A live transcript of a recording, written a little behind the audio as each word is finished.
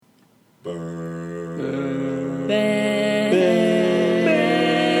Bear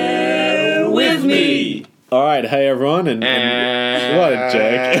with me. All right, hey everyone, and what a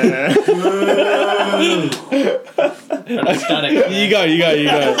jerk! You go.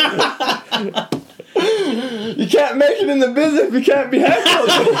 You can't make it in the business if you can't be heckled.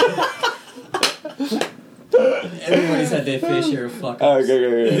 Everybody's had their fair share of fuck ups.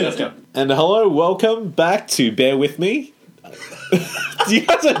 Okay. Let's go. And hello, welcome back to Bear With Me. You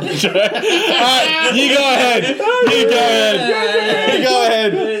guys are jerk. Alright, you go ahead.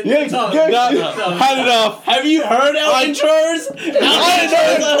 Had enough. Have you heard our intros? Our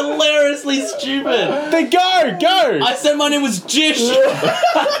intros are hilariously stupid. Then go. I said my name was Jish.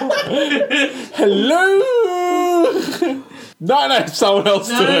 Hello. No, someone else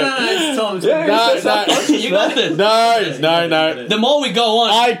do it. It's Tom. You got this. No. The more we go on,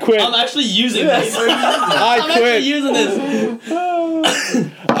 I quit. I'm actually using this. I I'm quit. actually using this.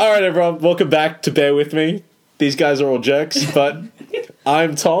 Alright, everyone, welcome back to Bear With Me. These guys are all jerks, but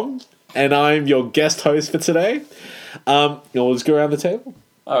I'm Tom, and I'm your guest host for today. We'll just go around the table.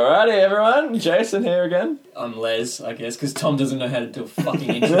 Alrighty, everyone. Jason here again. I'm Les, I guess, because Tom doesn't know how to do a fucking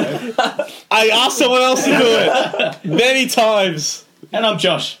intro. I asked someone else to do it many times. And I'm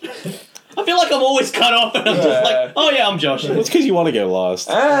Josh. I feel like I'm always cut off, and I'm just like, oh yeah, I'm Josh. It's because you want to go last.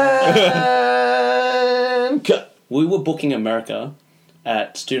 And cut. We were booking America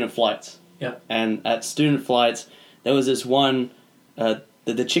at student flights. Yeah. And at student flights, there was this one,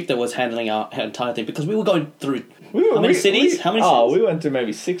 the chick that was handling our entire thing, because we were going through how many cities? Oh, we went through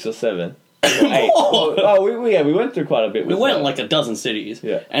maybe 6 or 7. 8. We went through quite a bit. We went like a dozen cities.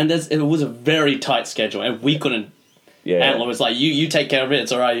 Yeah. And it was a very tight schedule, and we couldn't. Yeah. And it was like, you take care of it,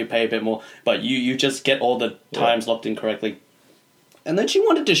 it's alright, you pay a bit more, but you just get all the times locked in correctly. And then she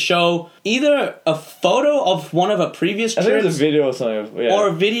wanted to show either a photo of one of her previous trips, I think it was a video or something. Yeah. or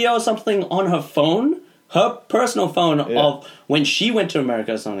a video or something on her phone, her personal phone, of when she went to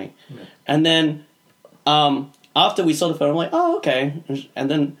America or something. Yeah. And then, after we saw the photo, I'm like, oh, okay.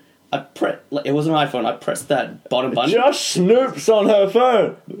 And then it was an iPhone, I pressed that bottom button. Josh snoops on her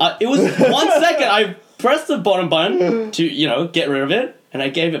phone. It was 1 second, I pressed the bottom button to, get rid of it, and I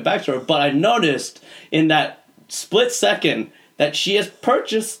gave it back to her, but I noticed in that split second that she has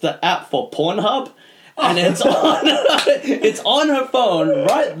purchased the app for Pornhub, and it's on her phone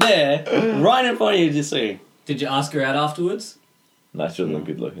right there, right in front of you to see. Did you ask her out afterwards? No, she wasn't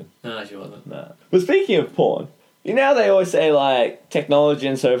good looking. No, she wasn't. No. But speaking of porn, you know how they always say, like, technology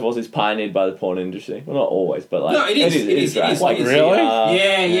and so forth is pioneered by the porn industry? Well, not always, but, like... No, it is. Right? Like, really?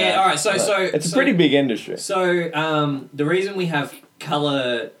 Yeah. All right, so... It's a pretty big industry. So, the reason we have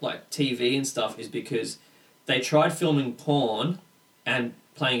colour, like, TV and stuff is because they tried filming porn and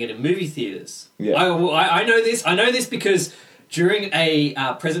playing it in movie theatres. Yeah. I know this. I know this because during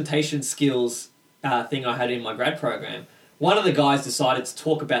a presentation skills thing I had in my grad program, one of the guys decided to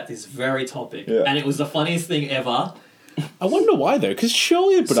talk about this very topic, and it was the funniest thing ever. I wonder why though, because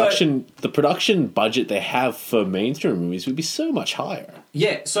surely the production budget they have for mainstream movies would be so much higher.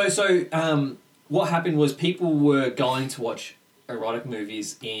 Yeah. So what happened was people were going to watch erotic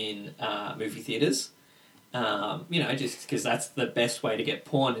movies in movie theatres. Just because that's the best way to get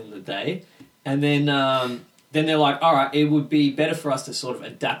porn in the day. And then they're like, all right, it would be better for us to sort of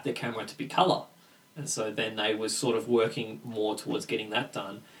adapt the camera to be colour. And so then they were sort of working more towards getting that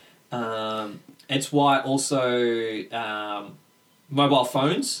done. It's why also mobile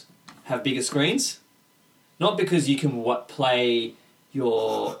phones have bigger screens. Not because you can play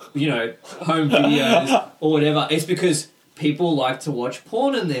your, home videos or whatever. It's because people like to watch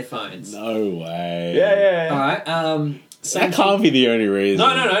porn in their phones. No way. Yeah. All right. That can't be the only reason.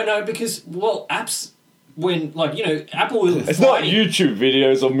 No. Because apps when Apple will. It's not YouTube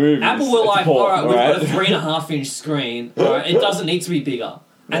videos or movies. Apple will porn, all right, we've got a 3.5-inch screen. All right, it doesn't need to be bigger.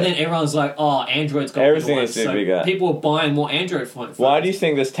 And then everyone's like, oh, Android's got everything bigger needs to be ones. bigger. People are buying more Android phones. Why do you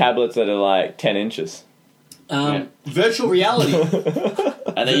think there's tablets that are like 10 inches? Virtual reality.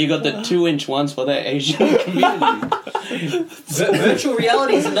 And then you got the 2-inch ones for the Asian community. Virtual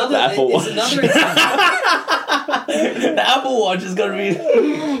reality is another. Apple is another example. The Apple Watch is going to be...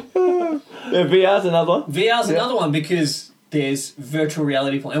 Yeah, VR's another one. VR's another one because there's virtual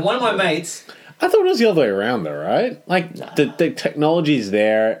reality. And one of my mates... I thought it was the other way around though, right? Like, the technology's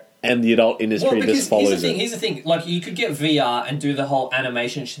there and the adult industry just follows it. Here's the thing. Like, you could get VR and do the whole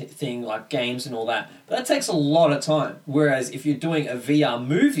animation thing, like games and all that. But that takes a lot of time. Whereas if you're doing a VR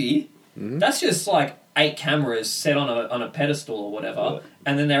movie, that's just like 8 cameras set on a pedestal or whatever,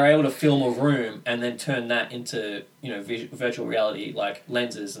 and then they're able to film a room and then turn that into virtual reality like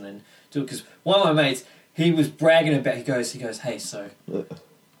lenses and then do it. Because one of my mates, he was bragging about. He goes, hey, so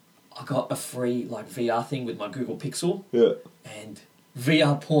I got a free like VR thing with my Google Pixel Yeah. and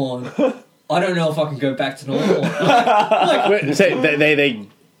VR porn. I don't know if I can go back to normal. Like, Wait, so they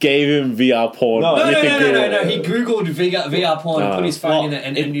gave him VR porn. No, no, with no, the no, no, Google- no, no. He Googled VR porn and put his phone in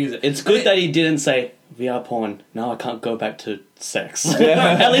it and used it. It's good that he didn't say VR porn. Now I can't go back to sex.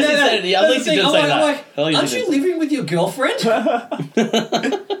 Yeah. At least he said. At least he didn't say that. Like, At least he aren't you didn't. living with your girlfriend?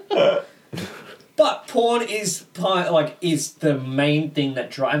 But porn is is the main thing that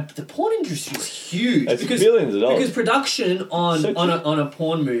drives the porn industry is huge It's billions of dollars. because production on So on a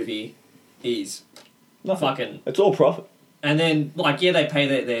porn movie is Nothing. fucking, It's all profit. and then they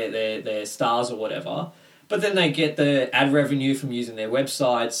pay their stars or whatever, but then they get the ad revenue from using their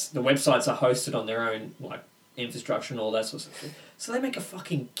websites. The websites are hosted on their own like infrastructure and all that sort of stuff, so they make a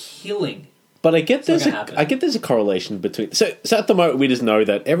fucking killing. But I get It's not there's gonna a, happen. I get there's a correlation between. So at the moment we just know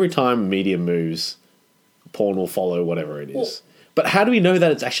that every time media moves, porn will follow whatever it is. Well- But how do we know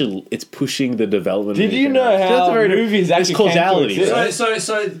that it's pushing the development? Did of you anything know else? how That's a very- movies there's actually came to causality? exist? Right?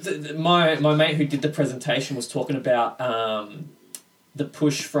 So my mate who did the presentation was talking about the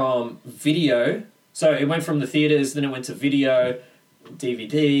push from video. So it went from the theaters, then it went to video,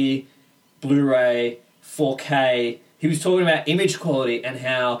 DVD, Blu-ray, 4K. He was talking about image quality and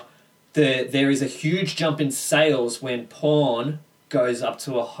how there is a huge jump in sales when porn goes up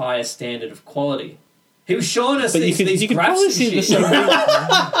to a higher standard of quality. He was showing us But these you can graphs probably and see the shit.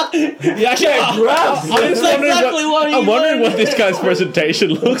 same. Yeah, actually, graphs. I'm just wondering exactly what he I'm wondering learned. what this guy's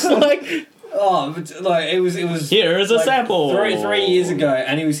presentation looks like. Oh, but, like it was. Here is a like, sample. 3 years ago,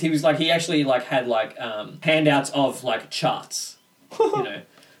 and he was like he actually like had like handouts of like charts, you know.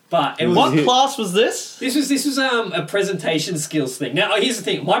 But it was What class was this? this was a presentation skills thing. Now here's the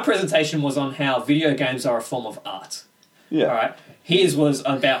thing: my presentation was on how video games are a form of art. Yeah. All right, his was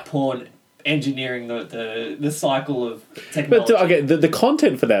about porn engineering the cycle of But technology. okay, the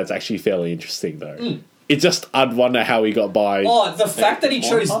content for that's actually fairly interesting though. It's just I'd wonder how he got by. Oh, the fact that he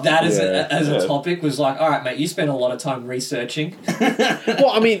chose that as Yeah. a Yeah. topic was like, all right, mate, you spent a lot of time researching.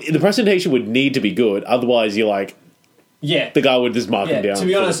 Well, I mean, the presentation would need to be good, otherwise you're like Yeah. the guy would just mark him down. To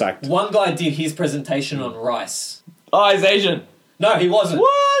be for honest, the fact. one guy did his presentation on rice. Oh, he's Asian. No, he wasn't.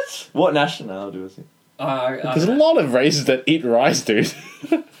 What? What nationality was he? There's a lot of races that eat rice, dude.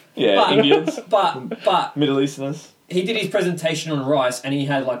 Yeah, But- Indians, But Middle Easterners. he did his presentation on rice, and he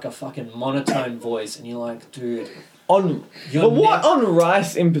had like a fucking monotone voice, and you're like, dude, On, You're but what never- on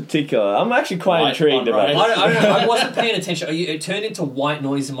rice in particular? I'm actually quite White intrigued on about. rice. This. I don't know. I wasn't paying attention. It turned into white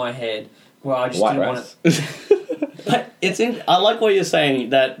noise in my head where I just White didn't rice. want to. But I like what you're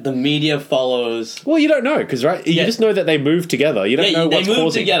saying that the media follows. Well, you don't know because you Yeah. just know that they move together. You don't know they what's move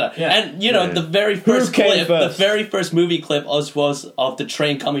causing. together, Yeah. and you know Yeah. the very first came clip, first? the very first movie clip was of the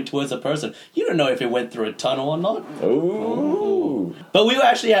train coming towards a person. You don't know if it went through a tunnel or not. Ooh. But we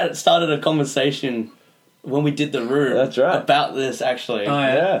actually had started a conversation when we did the room. That's right. About this actually, Oh,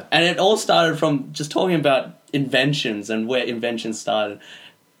 yeah. Yeah. and it all started from just talking about inventions and where inventions started,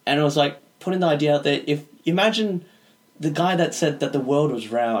 and it was like putting the idea out there. If imagine the guy that said that the world was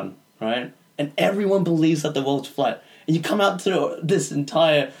round, right, and everyone believes that the world's flat, and you come out to this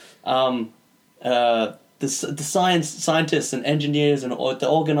entire the scientists and engineers and the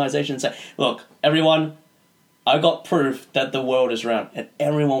organization and say, look, everyone, I got proof that the world is round, and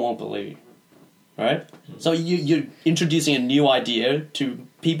everyone won't believe you. Right? So you're introducing a new idea to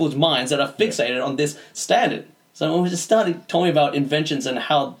people's minds that are fixated on this standard. So when we just started talking about inventions and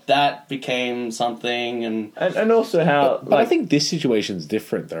how that became something, and And also how But I think this situation's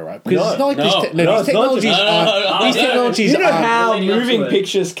different, though, right? Because No. it's not like No. these, No, these it's not technologies just- aren't. These no. technologies you know aren't. how leading up to moving it.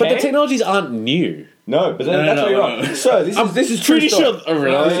 pictures But came. the technologies aren't new. No, but then No, that's no, what you're no, wrong. no. So this is true Pretty story. sure. Oh,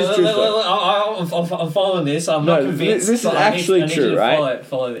 really? This is true story. I'm following this. I'm not No, convinced. this is but I need- actually I need true, you to right?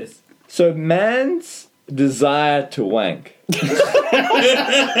 Follow this. So man's desire to wank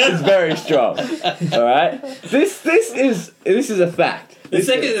is very strong. All right, this is a fact. The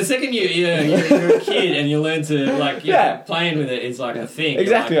second you're a kid and you learn to like Yeah. playing with it is like a thing. You're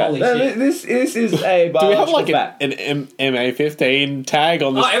Exactly like, right. Holy No, shit. this is a Do we have biological like fact. an MA15 tag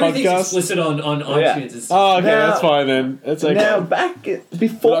on this Everything's podcast? explicit on Yeah. iTunes. It's- Oh, okay, Now- that's fine then. It's okay. Now back Not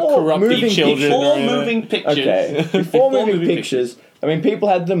before corrupting moving children. before Yeah. moving pictures, Okay, before moving pictures, I mean, people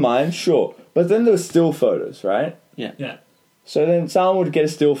had the mind, sure, but then there were still photos, right? yeah. So then someone would get a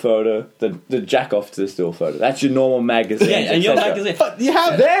still photo, the jack off to the still photo. That's your normal magazine. yeah, and your etc. magazine. But you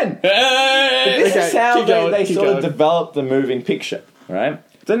have. Then Hey! this is how keep going, they keep sort of going. developed the moving picture, right?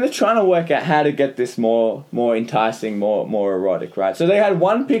 Then they're trying to work out how to get this more enticing, more erotic, right? So they had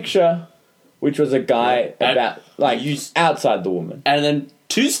one picture, which was a guy Yeah. about like You- outside the woman, And then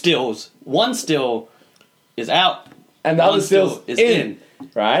two stills. One still is out. and the One other still still is in. in.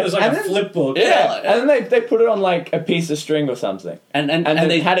 right? It was like And a then- flip book. Yeah, and then they put it on like a piece of string or something. And then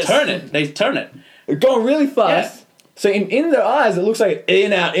they had it- turn it. They turn it. It's going really fast. So in their eyes, it looks like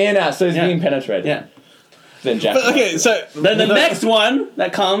in, out, so it's Yeah. being penetrated. Yeah. Then Jack. But, okay, so Then the next one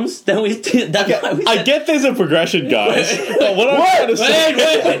that comes, then we. That's why we I said- get there's a progression, guys. But what I'm trying to say,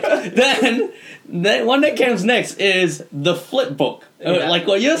 Wait. Then one that comes next is the flip book. Yeah. Like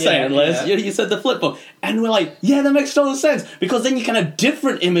what you're saying, Yeah, Liz. yeah. You said the flip book. And we're like, yeah, that makes total sense. Because then you can have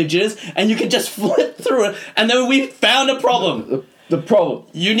different images and you can just flip through it. And then we found a problem. The problem.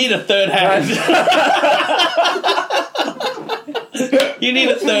 You need a third hand. You need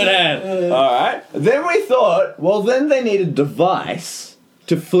a third hand. All right. Then we thought, well, then they need a device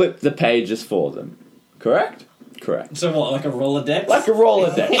to flip the pages for them. Correct? Correct. So what, like a Rolodex? Like a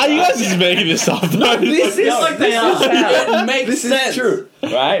Rolodex. are you guys just making this up? This is like they are. It makes this sense. is true,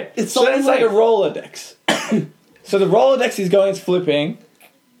 right? It's so so it's like a Rolodex. So the Rolodex is going, it's flipping.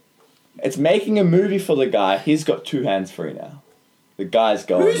 It's making a movie for the guy. He's got 2 hands free now. The guy's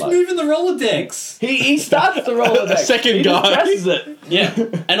going Who's like... moving the Rolodex? He starts the Rolodex. Second He just guy. presses it. Yeah.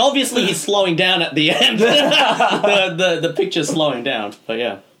 And obviously he's slowing down at the end. the picture's slowing down. But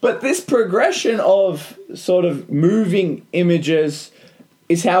yeah. But this progression of sort of moving images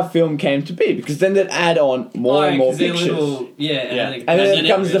is how film came to be. Because then they'd add on more and more pictures. Yeah. And then it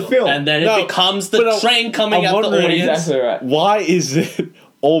becomes the film. And then No, it becomes but the I'm- train coming I'm at the wondering audience. Exactly right. Why is it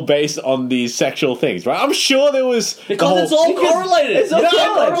all based on these sexual things, right? I'm sure there was Because it's all correlated. It's all You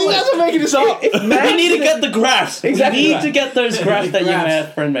correlated. guys are making this up. If We man need to didn't- get the graphs. Exactly We need right. to get those graphs that your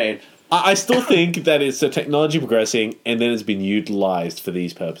Graphs. friend made. I still think that it's the technology progressing and then it's been utilized for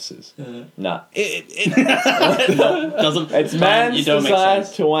these purposes. Nah. Doesn't It's you man's don't make desire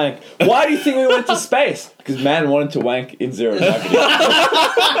sense. to wank. Why do you think we went to space? Because man wanted to wank in zero gravity.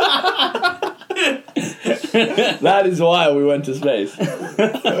 That is why we went to space.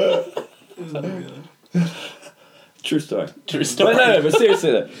 True story. True story. But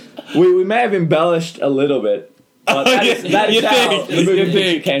seriously though, we may have embellished a little bit, but that is You how think. the movie You picture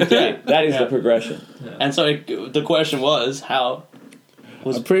think. came to be. That is Yeah. the progression. And so the question was, how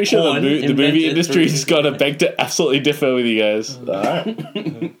was I'm pretty sure the, porn the movie invented industry's through- got to beg to absolutely differ with you guys. Alright.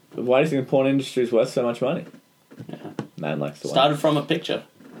 Why do you think the porn industry is worth so much money? Man likes to wank. Started from a picture.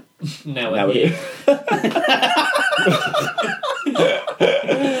 Now Now we're we're here.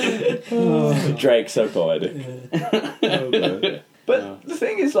 Drake, so poetic. But the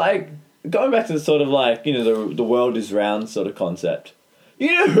thing is, like, going back to the sort of like, you know, the world is round sort of concept.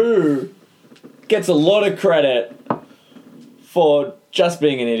 You know who gets a lot of credit for just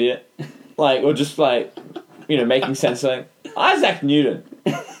being an idiot? Like, or just like, you know, making sense of something? Isaac Newton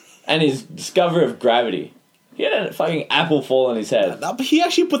and his discovery of gravity. He had a fucking apple fall on his head. No, but he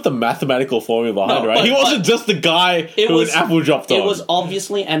actually put the mathematical formula behind, No, right? but- He wasn't just the guy who was- an apple dropped on. It was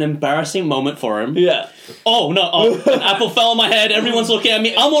obviously an embarrassing moment for him. Yeah. Oh no! Oh, an apple fell on my head. Everyone's looking at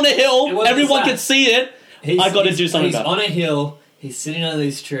me. I'm on a It hill. wasn't Everyone that. can see it. I gotta do something He's about on a hill. He's sitting under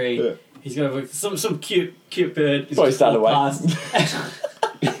this tree. Yeah. He's got some cute bird. He's Probably just started walked past.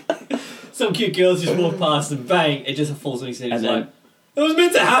 Some cute girls just walk past and bang! It just falls on his head. He's And then- like, "It was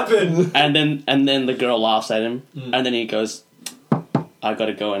meant to happen." And then the girl laughs at him, Mm. and then he goes, "I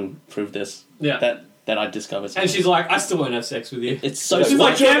gotta go and prove this Yeah. that I discovered." And she's like, "I still won't have sex with you." "It's so Yeah, She's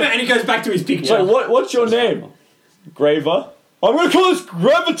smart." like, "Damn it!" And he goes back to his picture. So what's your name? Graver. I'm gonna call this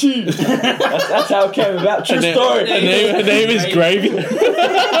Gravity. that's how it came about. True story. Her name is Gravy.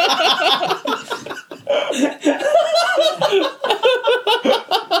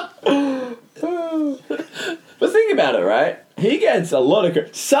 But think about it, right? He gets a lot of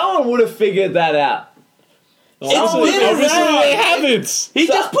credit. Someone would have figured that out. Obviously, been obviously around. they haven't. He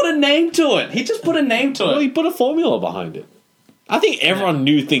just put a name to it. He just put a name to Well, it. he put a formula behind it. I think everyone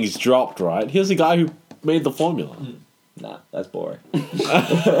knew things dropped, right? He was the guy who made the formula. Nah, that's boring.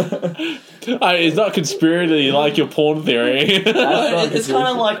 It's not conspiracy like your porn theory. It's kind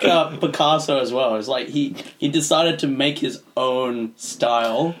of like Picasso as well. It's like he decided to make his own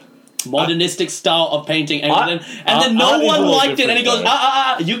style, modernistic style of painting, and then no art is a one little liked it. And he goes,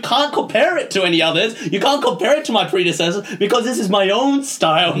 different, you can't compare it to any others. You can't compare it to my predecessors because this is my own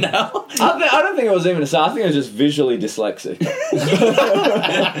style now." I don't think it was even a style. I think it was just visually dyslexic.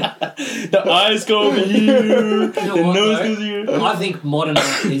 The eyes go over here, You know the what, nose though? goes here. I think modern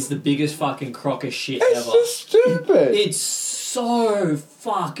art is the biggest fucking crock of shit It's ever. just stupid. It's so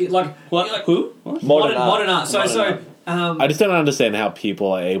fucking like What? like, Who? What? Modern art. modern art. So Modern art. I just don't understand how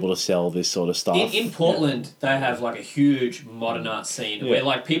people are able to sell this sort of stuff. in Portland, they have like a huge modern art scene where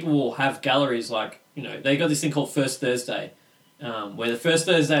like people will have galleries. Like, you know, they got this thing called First Thursday, where the first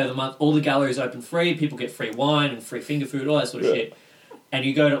Thursday of the month, all the galleries open free. People get free wine and free finger food, all that sort of shit. and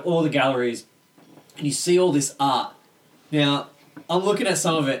you go to all the galleries, and you see all this art. Now, I'm looking at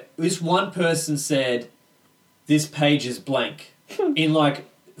some of it. This one person said, "This page is blank," in like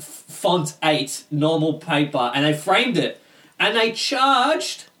font 8, normal paper, and they framed it, and they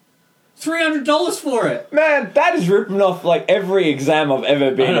charged $300 for it. Man, that is ripping off like every exam I've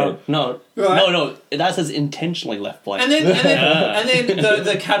ever been in. No, Right. no, that says intentionally left blank. And then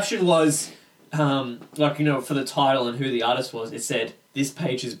the caption was, like, you know, for the title and who the artist was, it said, "This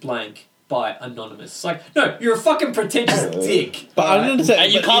page is blank by Anonymous." It's like, no, you're a fucking pretentious dick. But I don't understand.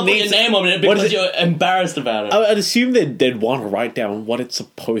 And you but can't it put your needs- name on it what is because you're embarrassed about it. I'd assume they'd want to write down what it's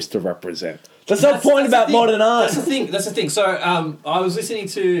supposed to represent. That's the point about thing. modern art. That's the thing. So, I was listening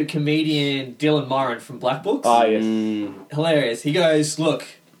to comedian Dylan Moran from Black Books. Ah, yes. Hilarious. He goes, "Look,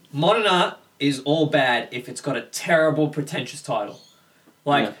 modern art is all bad if it's got a terrible, pretentious title.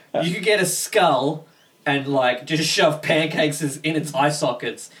 Like, you could get a skull and, like, just shove pancakes in its eye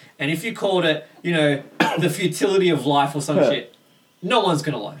sockets, and if you called it, you know, The Futility of Life or some shit, no one's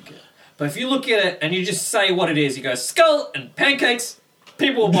gonna like it. But if you look at it and you just say what it is, you go, skull and pancakes,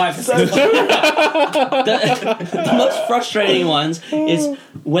 people will buy it for $6. The most frustrating ones is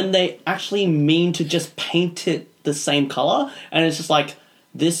when they actually mean to just paint it the same color, and it's just like,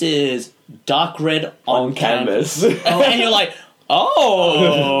 this is dark red on canvas. And you're like,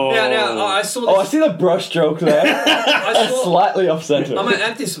 oh. Now, I saw this. Oh, I see the brush stroke there. I saw, Slightly off center. I'm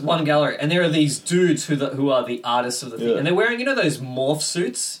at this one gallery, and there are these dudes who are the artists of the thing, Yeah. and they're wearing, you know, those morph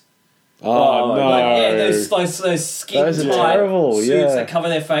suits. Oh, no. Like, yeah, those skin Those are tight terrible, suits yeah. that cover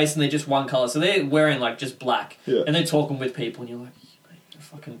their face, and they're just one color. So they're wearing like just black, Yeah. and they're talking with people, and you're like, you're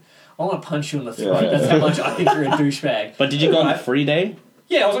fucking, I want to punch you in the throat. Yeah. That's how much I think you're a douchebag. But did you go on a Right. free day?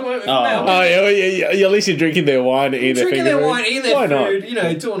 Yeah, I was like, Oh. man, Oh, yeah, at least you're drinking their wine, eating their drinking finger their food. wine, eating their Why not? food, you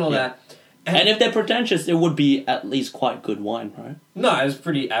know, doing all that. And if they're pretentious, it would be at least quite good wine, right? No, it was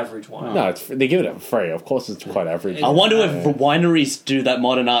pretty average wine. No, they give it for free. Of course, it's quite average. I wonder if wineries do that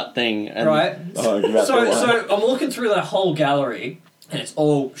modern art thing. And Right? Oh, give out the wine. So I'm looking through that whole gallery, and it's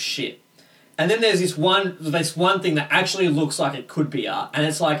all shit. And then there's this one thing that actually looks like it could be art, and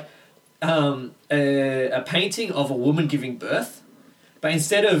it's like a painting of a woman giving birth, but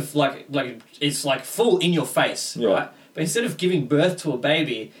instead of like it's like full in your face, Yeah. right? But instead of giving birth to a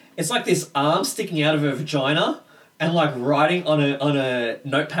baby, it's like this arm sticking out of her vagina and like writing on a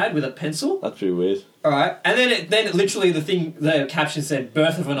notepad with a pencil. That's pretty weird. All right, and then literally the caption said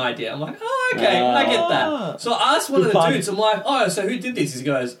 "birth of an idea." I'm like, oh, okay, I get that. So I asked one of the Good dudes, I'm like, oh, so who did this? He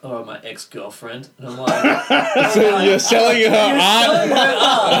goes, oh, my ex-girlfriend. And I'm like, So you're selling her art? selling her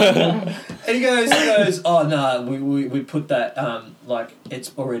art. And he goes, oh no, we put that like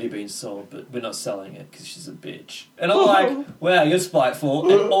it's already been sold, but we're not selling it because she's a bitch. And I'm like, wow, you're spiteful,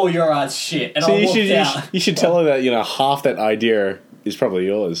 and all your art's shit. And So I walked out. you should tell her that, you know, half that idea is probably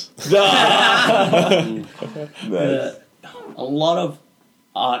yours. Nice. a lot of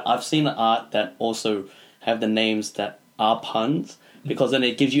art, I've seen art that also have the names that are puns, because then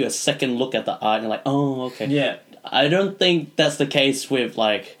it gives you a second look at the art and you're like, oh, okay. Yeah. I don't think that's the case with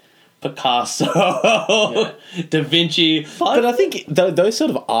like Picasso, Da Vinci. But I think those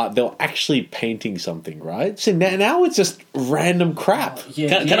sort of art, they're actually painting something, right? So now it's just random crap.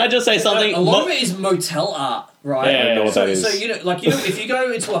 Yeah, Can I just say something? A lot of it is motel art, right? Yeah, I don't know what that is. So you know, if you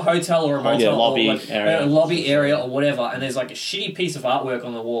go into a hotel or a motel Yeah, or lobby like area. a lobby area or whatever, and there's like a shitty piece of artwork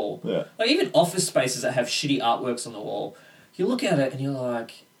on the wall, Yeah. like even office spaces that have shitty artworks on the wall, you look at it and you're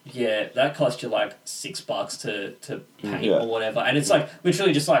like, yeah, that cost you like $6 to paint Yeah. or whatever, and it's like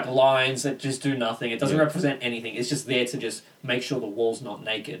literally just like lines that just do nothing. It doesn't represent anything. It's just there to just make sure the wall's not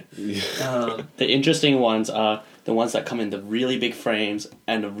naked. The interesting ones are the ones that come in the really big frames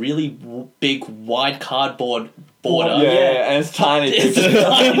and a really big wide cardboard border. Yeah, and it's tiny. It's the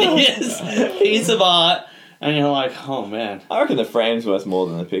tiniest piece of art, and you're like, oh man. I reckon the frame's worth more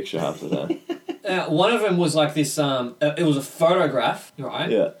than the picture half the time. One of them was like this. It was a photograph, right?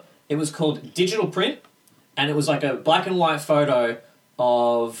 Yeah. It was called Digital Print, and it was like a black and white photo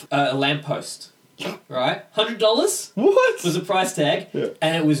of a lamppost, right? $100 What? was the price tag, Yeah.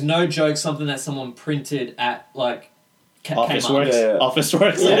 and it was no joke something that someone printed at like Office Kmart. Works. Yeah. Office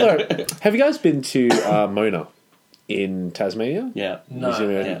Works. Although, have you guys been to Mona in Tasmania? Yeah. No,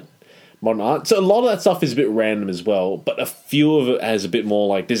 Museum of yeah. Modern art. So a lot of that stuff is a bit random as well, but a few of it has a bit more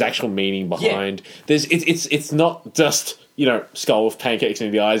like there's actual meaning behind. There's it's not just, you know, skull with pancakes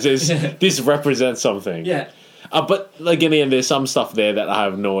in the eyes. There's this represents something. Yeah. But like again, there's some stuff there that I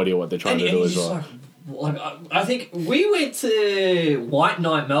have no idea what they're trying to And do you're as just well. like, like, I think we went to White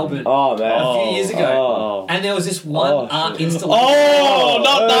Night Melbourne Oh man. a few years ago, Oh. and there was this one Oh, art shit. installation. Oh,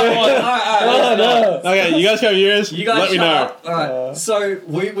 not that one. Alright, no. Okay, you guys have yours. You guys Let me shut know. up. Alright, so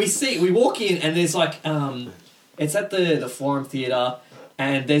we walk in, and there's like, it's at the Forum Theatre,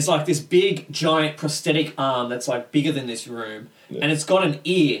 and there's like this big, giant prosthetic arm that's like bigger than this room, and it's got an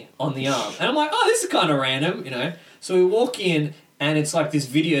ear on the arm. And I'm like, oh, this is kind of random, you know? So we walk in, and it's like this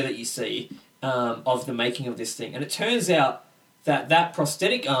video that you see of the making of this thing. And it turns out that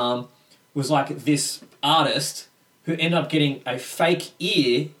prosthetic arm was like this artist who ended up getting a fake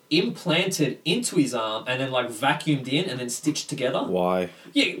ear implanted into his arm and then like vacuumed in and then stitched together. Why?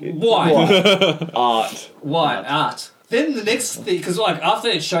 Yeah, why? Art. Why? Art. Then the next thing, because like after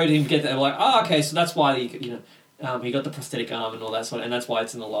it showed him get that, they were like, oh, okay, so that's why he got the prosthetic arm and all that sort of, and that's why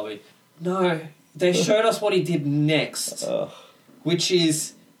it's in the lobby. No, they showed us what he did next, which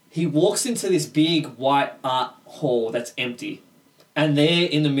is he walks into this big white art hall that's empty, and there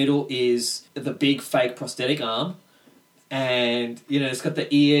in the middle is the big fake prosthetic arm, and it's got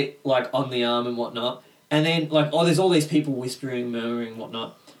the ear like on the arm and whatnot, and then like there's all these people whispering, murmuring,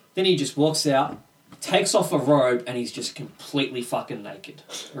 whatnot. Then he just walks out, takes off a robe, and he's just completely fucking naked,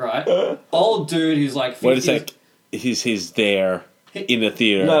 right? Old dude who's like 50. Wait a sec. He's there in the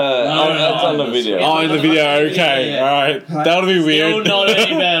theater. No, that's on the video. Oh, in the video. Okay, Yeah. all right. That'll be Still weird. not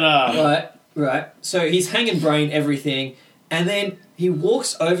any better. Right. So he's hanging brain, everything, and then he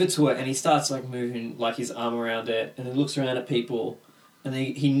walks over to it and he starts like moving like his arm around it, and he looks around at people, and then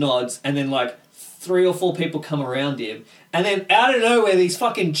he nods, and then like 3 or 4 people come around him, and then out of nowhere these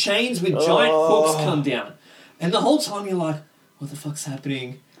fucking chains with giant hooks come down, and the whole time you're like, what the fuck's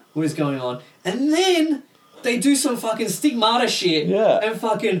happening? What is going on? And then they do some fucking stigmata shit and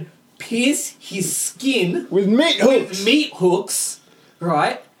fucking pierce his skin With meat hooks. with meat hooks,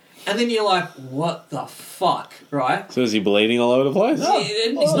 right? And then you're like, what the fuck, right? So is he bleeding all over the place?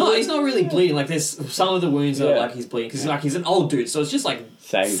 He's not really bleeding. Like there's some of the wounds are like he's bleeding because like he's an old dude, so it's just like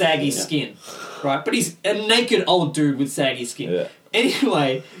saggy skin, right? But he's a naked old dude with saggy skin. Yeah.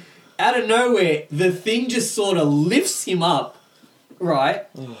 Anyway, out of nowhere, the thing just sort of lifts him up, right?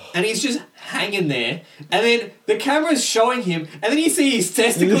 And he's just hanging there, and then the camera's showing him, and then you see his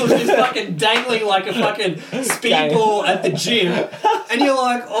testicles just fucking dangling like a fucking speedball at the gym, and you're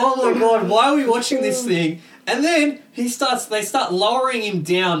like, oh my god, why are we watching this thing? And then they start lowering him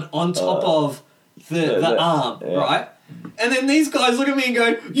down on top of the arm, right? And then these guys look at me and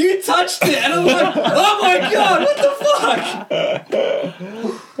go, you touched it! And I'm like, oh my god, what the fuck?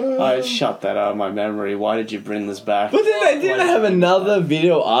 I shut that out of my memory. Why did you bring this back? But then they didn't have another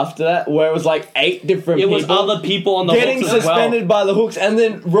video after that where it was like 8 different It people was other people on the getting hooks as well. suspended by the hooks and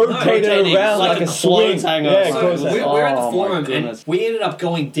then rotated rotating, around like like a a swing. clothes hanger. Yeah, So clothes hanger. We're at the Oh, my forum, and goodness. we ended up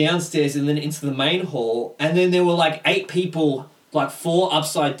going downstairs and then into the main hall, and then there were like 8 people, like 4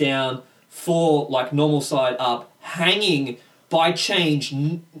 upside down, 4 like normal side up, hanging by chains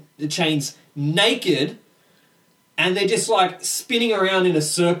naked, and they're just like spinning around in a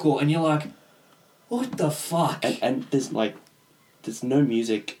circle, and you're like, what the fuck? And there's no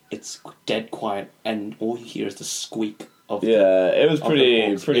music. It's dead quiet, and all you hear is the squeak of Yeah, it was of pretty the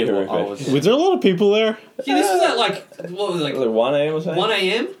hooks. pretty It was- horrific. Was there a lot of people there? Yeah, this was at like, what was it, Was it like 1 a.m. or something? 1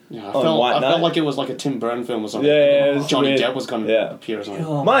 a.m.? Yeah, I On felt White Night? like it was like a Tim Burton film or something. Yeah, it was Johnny weird. Depp was going to Yeah. appear or something.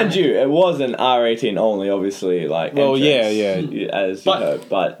 Oh, Mind you, it was an R18 only, obviously, like Well, entrance, yeah. as you But- heard,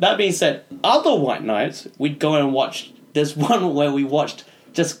 but That being said, other white nights, we'd go and watch. There's one where we watched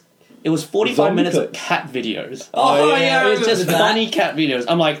it was 45 Zombie minutes of clips. cat videos. Oh, yeah, I It was just remember that. funny cat videos.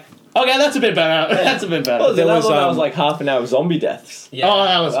 I'm like, okay, that's a bit better. That's a bit better. what was There another was, one that was um, like half an hour of zombie deaths. Yeah. Oh,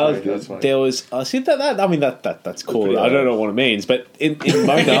 that was That was funny. good. That's funny. There was. See that. I mean that's cool. pretty I don't know what it means, but in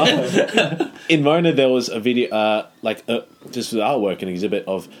Mona, in Mona there was a video just with artwork, an exhibit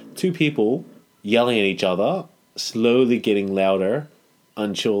of 2 people yelling at each other, slowly getting louder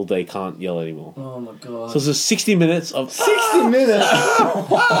until they can't yell anymore. Oh my god. So it's just 60 minutes of 60 minutes!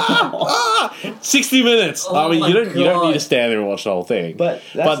 60 minutes. Oh I mean, my you don't God. need to stand there and watch the whole thing. But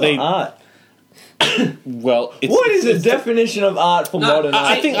that's they not art. well, it's, What is the definition of art for No, modern art?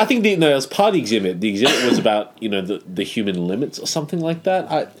 I think it was part of the exhibit. The exhibit was about the human limits or something like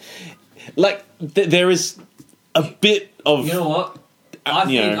that. There is a bit of You know what?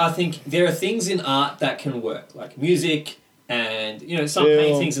 you know. I think there are things in art that can work, like music and some Film,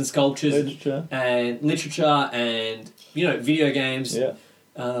 paintings and sculptures literature. and literature and video games, Yeah.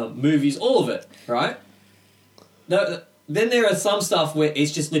 movies, all of it, right? No, then there are some stuff where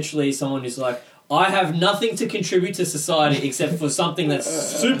it's just literally someone who's like, I have nothing to contribute to society except for something that's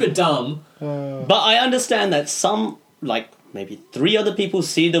super dumb. But I understand that some, like maybe 3 other people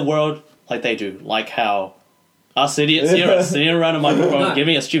see the world like they do, like how us idiots here are sitting around a microphone No.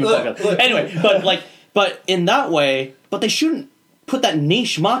 giving a stupid Look, podcast. look. Anyway, but in that way, but they shouldn't put that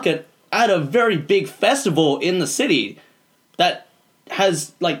niche market at a very big festival in the city that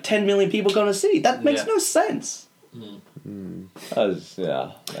has like 10 million people going to see. That makes Yeah. no sense.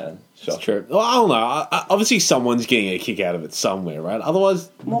 Yeah, man. Sure. It's true. Well, I don't know. Obviously, someone's getting a kick out of it somewhere, right? Otherwise,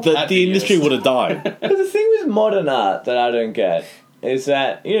 More the happy industry years. would have died. Because the thing with modern art that I don't get is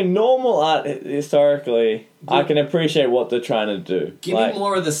that, normal art historically, I can appreciate what they're trying to do. Give me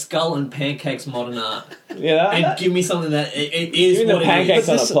more of the skull and pancakes modern art, and give me something that it is Even the what it pancakes is.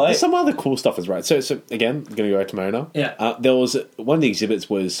 on a There's plate. some other cool stuff as right. So again, I'm going to go back to Mona. Yeah. There was one of the exhibits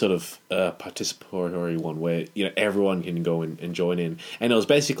was sort of a participatory one where everyone can go in and join in, and it was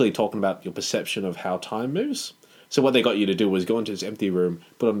basically talking about your perception of how time moves. So what they got you to do was go into this empty room,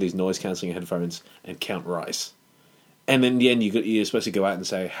 put on these noise cancelling headphones, and count rice. And then in the end, you're supposed to go out and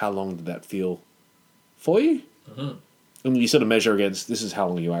say, how long did that feel for you? Mm-hmm. And you sort of measure against, this is how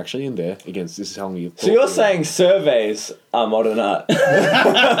long you're actually in there, against this is how long you So you're saying surveys are modern art? We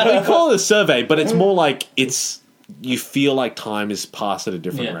call it a survey, but it's more like you feel like time is passed at a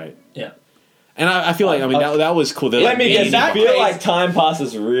different Yeah. rate. Yeah. And I feel like, that was cool. Let me guess, that you feel case- like time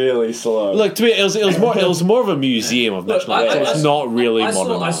passes really slow. Look, to me, it was more of a museum of Look, natural art. So it's not really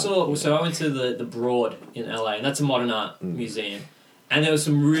modern art. So I went to the Broad in LA, and that's a modern art museum, and there was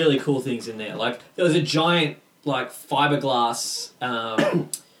some really cool things in there. Like there was a giant fiberglass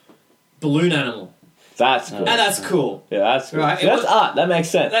balloon animal, That's cool. and that's cool. Yeah, that's cool. Right, See, it that's was- art. That makes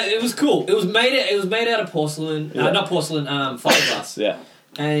sense. It was cool. It was made out of porcelain, Yeah. not porcelain, fiberglass. Yeah.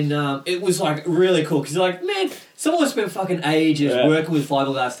 And it was really cool because you're like, man, someone spent fucking ages Yeah. working with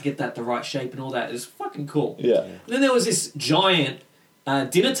fiberglass to get that the right shape and all that. It was fucking cool. Yeah. And then there was this giant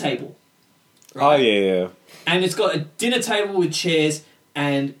dinner table. Oh, yeah. And it's got a dinner table with chairs,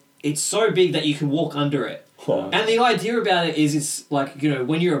 and it's so big that you can walk under it. Oh. And the idea about it is it's like,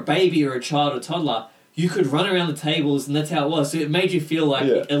 when you're a baby or a child or toddler, you could run around the tables, and that's how it was. So it made you feel like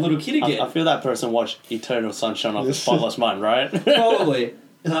Yeah. a little kid again. I feel that person watched Eternal Sunshine of the Spotless Mind, right? Probably.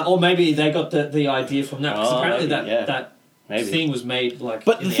 Or maybe they got the idea from that. Because Oh, apparently maybe, yeah. that Maybe. thing was made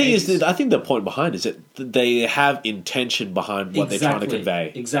But in the thing is 80s. that I think the point behind is that they have intention behind what they're trying to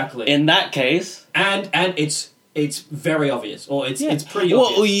convey. Exactly. In that case, and it's very obvious, or it's pretty Well,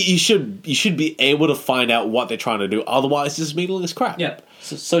 obvious. you should be able to find out what they're trying to do. Otherwise, it's meaningless crap. Yeah.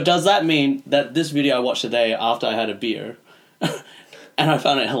 so does that mean that this video I watched today after I had a beer, and I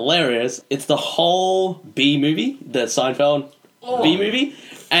found it hilarious, it's the whole B movie, the Seinfeld Oh. B movie,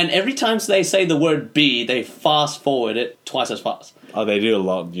 and every time they say the word B, they fast forward it twice as fast. Oh, they do a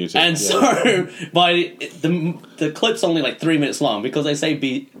lot on YouTube. And yeah. so, by the clip's only like 3 minutes long because they say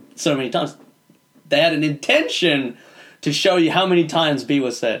B so many times. They had an intention to show you how many times B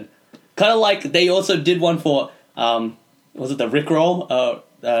was said. Kind of like they also did one for, was it the Rickroll?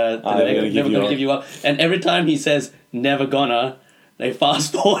 Never gonna give you up. And every time he says never gonna, they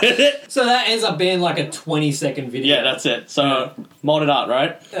fast forward it. So that ends up being like a 20-second video. Yeah, that's it. So modern art,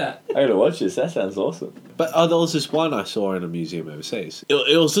 right? Yeah. I gotta watch this. That sounds awesome. But there was this one I saw in a museum overseas.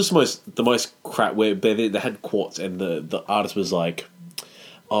 It was just the most crap where they had quartz, and the artist was like,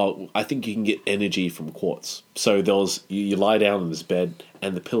 "Oh, I think you can get energy from quartz." So there was you lie down in this bed,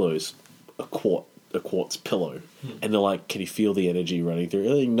 and the pillow's a quartz pillow, and they're like, "Can you feel the energy running through?"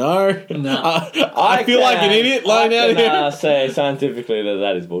 You're like, no, No. I feel like an idiot lying down here. I say scientifically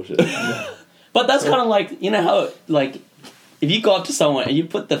that is bullshit. But that's kind of like, you know how, like, if you go up to someone and you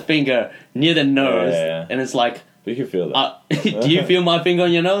put the finger near the nose, Yeah. and it's like, You can feel that. do you feel my finger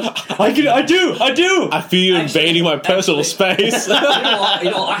on your nose? I do. I feel you invading my personal space. You know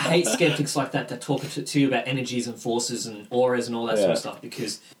what? I hate skeptics like that talk to you about energies and forces and auras and all that sort of Yeah. stuff,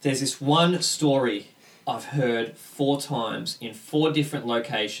 because there's this one story I've heard 4 times in 4 different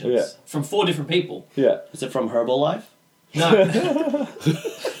locations Yeah. from 4 different people. Yeah. Is it from Herbalife? No.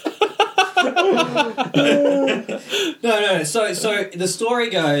 No. So the story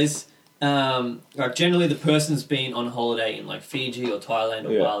goes, like generally the person's been on holiday in like Fiji or Thailand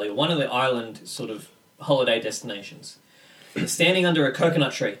or Yeah. Bali, or one of the island sort of holiday destinations. They're standing under a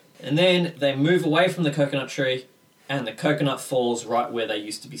coconut tree, and then they move away from the coconut tree, and the coconut falls right where they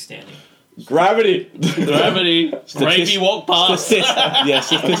used to be standing. Gravity. Gravity. Gravy walk past.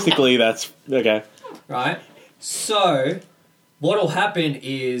 Statistically, that's okay. Right? So, what'll happen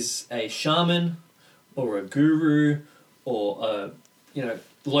is a shaman or a guru or a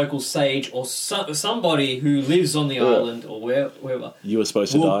local sage or somebody who lives on the island or wherever You were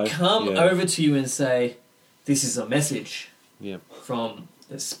supposed to will die. come Yeah. over to you and say, "This is a message Yeah. from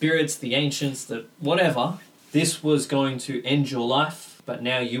the spirits, the ancients, the whatever. This was going to end your life, but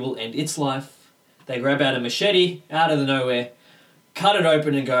now you will end its life. They grab out a machete out of the nowhere, cut it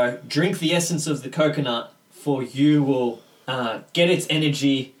open and go, drink the essence of the coconut, for you will get its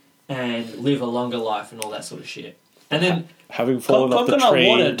energy and live a longer life and all that sort of shit. And then... Having fallen off the Coconut tree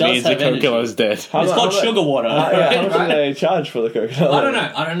water does means the have energy. coconut is dead. It's called sugar water. How much Right. do they charge for the coconut?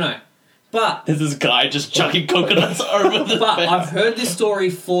 I don't know. But There's this guy just chucking coconuts over the But fence. I've heard this story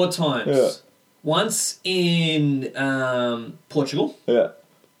 4 times. Yeah. Once in Portugal, Yeah.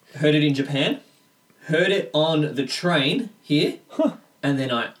 heard it in Japan, heard it on the train here, and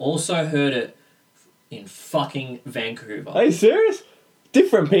then I also heard it in fucking Vancouver. Are you serious?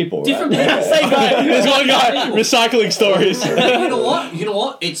 Different people, Different right? people. Same guy. There's one guy recycling stories. You know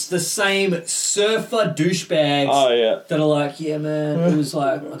what? It's the same surfer douchebags Oh, yeah. that are like, yeah, man, it was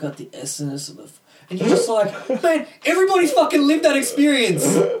like, I got the essence of the... And you're just like, man, everybody's fucking lived that experience.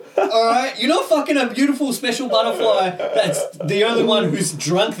 Alright? You're not fucking a beautiful special butterfly that's the only one who's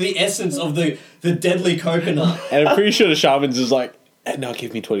drunk the essence of the deadly coconut. And I'm pretty sure the shamans is like, now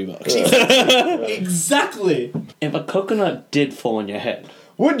give me $20. Exactly. If a coconut did fall on your head,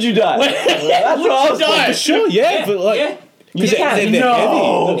 Would you die? That's what I was die? thinking. For sure, yeah, but like, yeah. because You can't. they're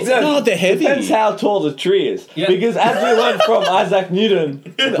No. heavy. No, they're heavy. Depends how tall the tree is. Yeah. Because as we learned from Isaac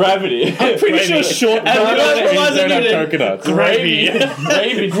Newton, gravity. I'm pretty sure short As bananas well as don't have Newton.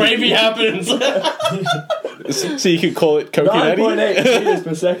 coconuts. gravy happens. So you could call it coconut. 9.8 meters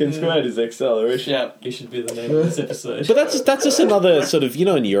per second squared is the acceleration. Yeah. You should be the name of this episode. But that's just another sort of,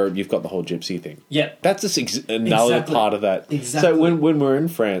 in Europe you've got the whole gypsy thing. Yeah. That's just another Exactly. part of that. Exactly. So when we were in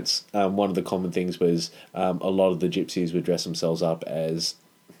France, one of the common things was a lot of the gypsies would dress themselves up as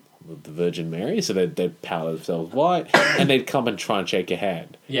the Virgin Mary, so they'd powder themselves white, and they'd come and try and shake your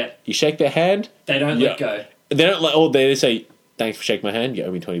hand. Yeah. You shake their hand, They don't Yeah. let go. they don't like, or they say, "Thanks for shaking my hand. You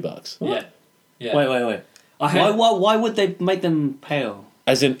owe me $20." Yeah. Yeah. Wait. I had, Why would they make them pale?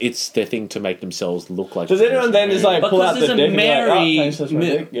 As in, it's their thing to make themselves look like. Does the anyone Virgin then just Mary. like pull out Because the there's dick a and be like, Mary, oh, thanks, that's my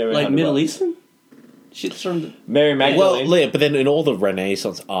dick. Give me like $100 Middle bucks. Eastern? Shit's from the... Mary Magdalene. Well, yeah, but then in all the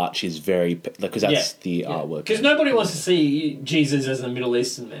Renaissance art, she's very because that's the artwork. Because nobody wants to see Jesus as a Middle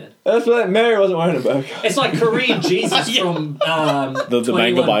Eastern man. That's why Mary wasn't wearing a burqa. It's like Korean Jesus from the 21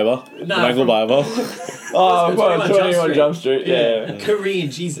 Mangle Bible, No, the Mangle from- Bible. Oh, from 21 Jump Street. Yeah.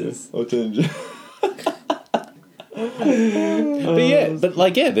 Korean Jesus. Or 10 but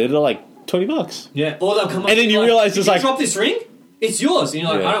they're like $20. Yeah. Or they'll come up And then to you like, realise "Did it's you like- drop this ring? It's yours." And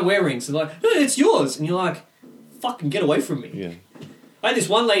you're like, Yeah. "I don't wear rings." And they're like, "No, it's yours." And you're like, "Fucking get away from me." Yeah. I had this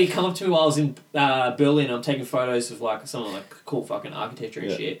one lady come up to me while I was in Berlin. I'm taking photos of like some like cool fucking architecture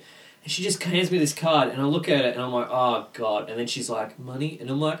and Yeah. shit. And she just hands me this card, and I look at it, and I'm like, "Oh god!" And then she's like, "Money,"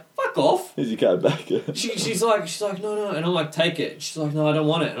 and I'm like, "Fuck off." Here's your card back. She's like, no, and I'm like, "Take it." She's like, "No, I don't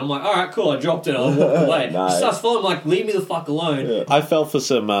want it," and I'm like, "All right, cool." I dropped it, and I walked away. Nice. She starts following, I'm like, "Leave me the fuck alone." Yeah. I fell for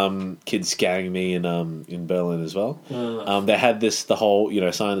some kids scamming me in Berlin as well. They had the whole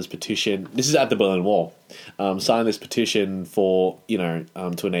sign this petition. This is at the Berlin Wall. Sign this petition for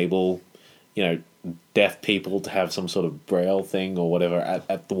to enable deaf people to have some sort of braille thing or whatever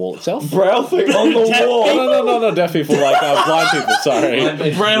at the wall itself. Braille thing on the No, wall. no, deaf people, like blind people. Sorry. Blind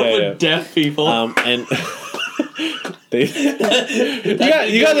people. Braille Yeah, for yeah. deaf people. And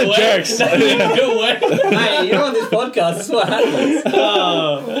you guys are jerks. Go away. Hey, you're on this podcast. This is what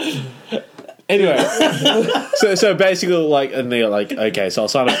happens. Anyway, so basically, and they're like, okay, so I'll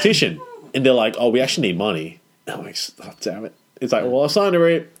sign a petition, and they're like, oh, we actually need money. And I'm like, oh, damn it. It's like, well, I'll sign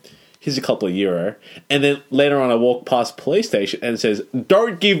it. Here's a couple of euro. And then later on, I walk past the police station and it says,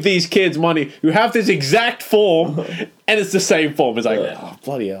 don't give these kids money who have this exact form, and it's the same form. It's like, oh,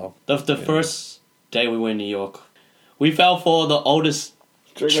 bloody hell. The first day we were in New York, we fell for the oldest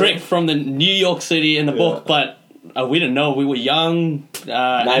trick from the New York City in the book, but we didn't know. We were young.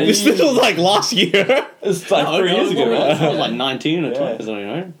 This was like last year. It's like 3 years ago, I right? was like 19 or 20 Yeah. or something,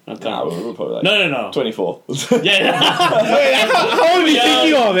 right? I can't Nah, remember. we were probably like No. 24. Yeah. How old are you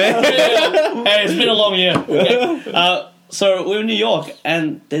thinking of, man? Hey, it's been a long year. Okay. So we're in New York,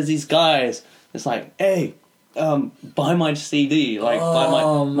 and there's these guys. It's like, hey, buy my CD, like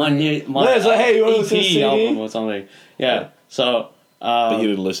buy my Yeah, it's like, hey, you want to listen to EP CD? album or something. Yeah. So, But you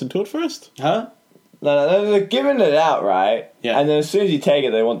didn't listen to it first? huh? No, they're giving it out, right? Yeah. And then as soon as you take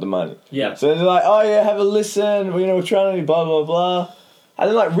it, they want the money. Yeah. So they're like, oh yeah, have a listen. We're trying to blah blah blah. And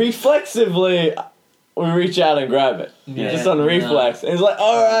then like reflexively, we reach out and grab it. Yeah. Just on reflex. And it's like,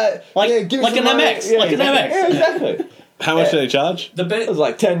 all right, Like- yeah, give like us an the money. MX, Yeah, like an exactly. MX. Yeah, exactly. How much do they charge? The It was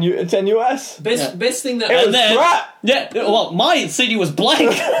like 10 US. best thing that It was And then- crap. Yeah. Well, my CD was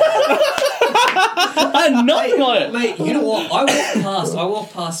blank. I had nothing on it. Mate, you know what? I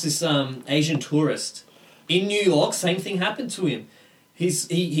walked past this Asian tourist in New York. Same thing happened to him.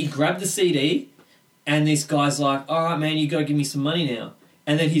 he grabbed the CD, and this guy's like, "All right, man, you got to give me some money now."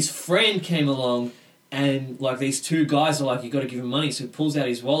 And then his friend came along, and like these two guys are like, "You got to give him money." So he pulls out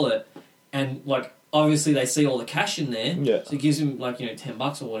his wallet, and like obviously they see all the cash in there. Yeah. So he gives him like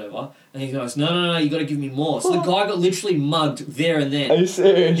 $10 or whatever, and he goes, "No, you got to give me more." So the guy got literally mugged there and then. Are you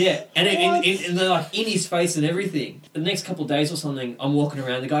serious? Yeah, and and they're like in his face and everything. The next couple of days or something, I'm walking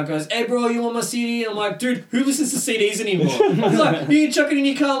around. The guy goes, "Hey, bro, you want my CD?" And I'm like, "Dude, who listens to CDs anymore?" He's like, "You can chuck it in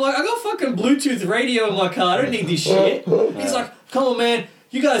your car." I'm like, "I got fucking Bluetooth radio in my car. I don't need this shit." He's like, "Come on, man.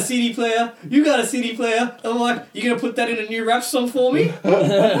 You got a CD player. You got a CD player." I'm like, "You gonna put that in a new rap song for me?"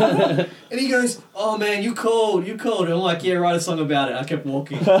 And he goes, "Oh man, you called. And I'm like, "Yeah, write a song about it." I kept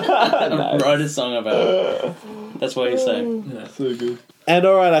walking. Write a song about it. That's what you say. Yeah. So good. And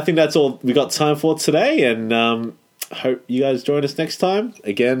all right, I think that's all we got time for today. And hope you guys join us next time.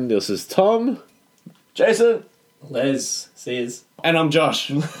 Again, this is Tom. Jason. Les, Sears. And I'm Josh.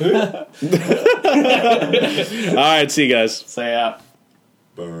 All right, see you guys. Say out.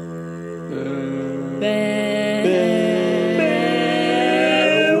 Bear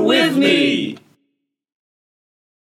with me.